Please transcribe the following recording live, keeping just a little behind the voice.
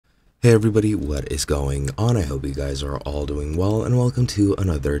Hey everybody, what is going on? I hope you guys are all doing well, and welcome to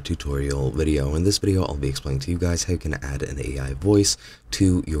another tutorial video. In this video, I'll be explaining to you guys how you can add an AI voice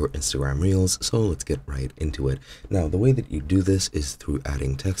to your Instagram Reels, so let's get right into it. Now, the way that you do this is through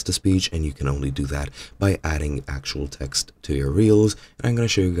adding text-to-speech, and you can only do that by adding actual text to your Reels, and I'm going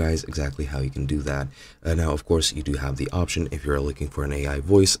to show you guys exactly how you can do that. Now, of course, you do have the option, if you're looking for an AI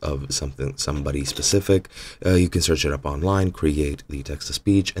voice of somebody specific, you can search it up online, create the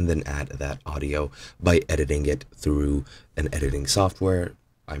text-to-speech, and then add that audio by editing it through an editing software.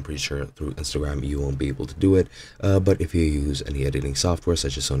 I'm pretty sure through Instagram you won't be able to do it, but if you use any editing software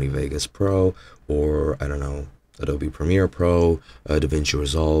such as Sony Vegas Pro or I don't know, Adobe Premiere Pro, DaVinci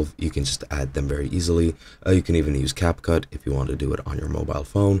Resolve, you can just add them very easily. You can even use CapCut if you want to do it on your mobile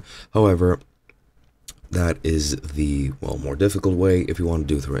phone. However, that is the, more difficult way. If you want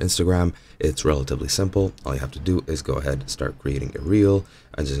to do it through Instagram, it's relatively simple. All you have to do is go ahead and start creating a reel.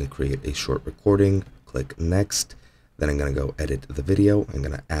 I'm just going to create a short recording, click next. Then I'm going to go edit the video. I'm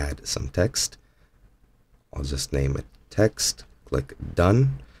going to add some text. I'll just name it text, click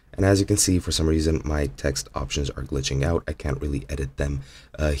done. And as you can see, for some reason, my text options are glitching out. I can't really edit them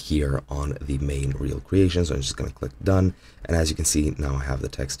here on the main reel creation. So I'm just going to click done. And as you can see, now I have the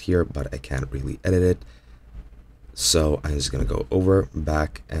text here, but I can't really edit it. So I'm just going to go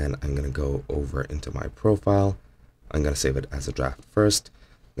back, and I'm going to go over into my profile. I'm going to save it as a draft first.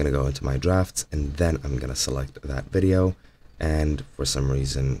 I'm going to go into my drafts, and then I'm going to select that video. And for some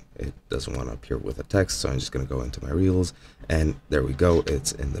reason, it doesn't want to appear with a text. So I'm just going to go into my reels, and there we go.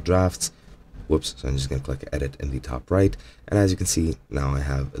 It's in the drafts. Whoops. So I'm just going to click edit in the top right. And as you can see, now I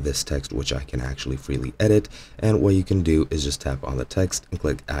have this text, which I can actually freely edit. And what you can do is just tap on the text and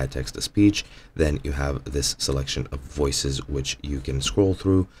click add text to speech. Then you have this selection of voices, which you can scroll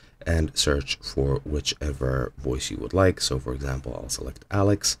through and search for whichever voice you would like. So for example, I'll select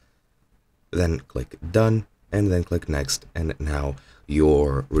Alex, then click done, and then click next. And now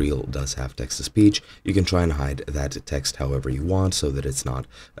your reel does have text to speech. You can try and hide that text however you want so that it's not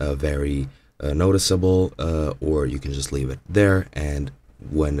very noticeable, or you can just leave it there, and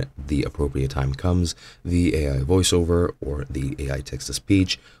when the appropriate time comes, the AI voiceover or the AI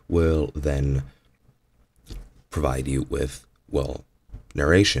text-to-speech will then provide you with,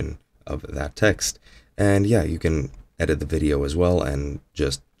 narration of that text. And yeah, you can edit the video as well and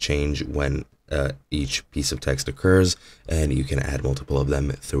just change when each piece of text occurs, and you can add multiple of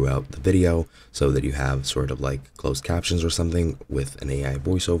them throughout the video so that you have sort of like closed captions or something with an AI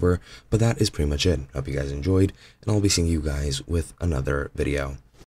voiceover. But that is pretty much it. Hope you guys enjoyed, and I'll be seeing you guys with another video.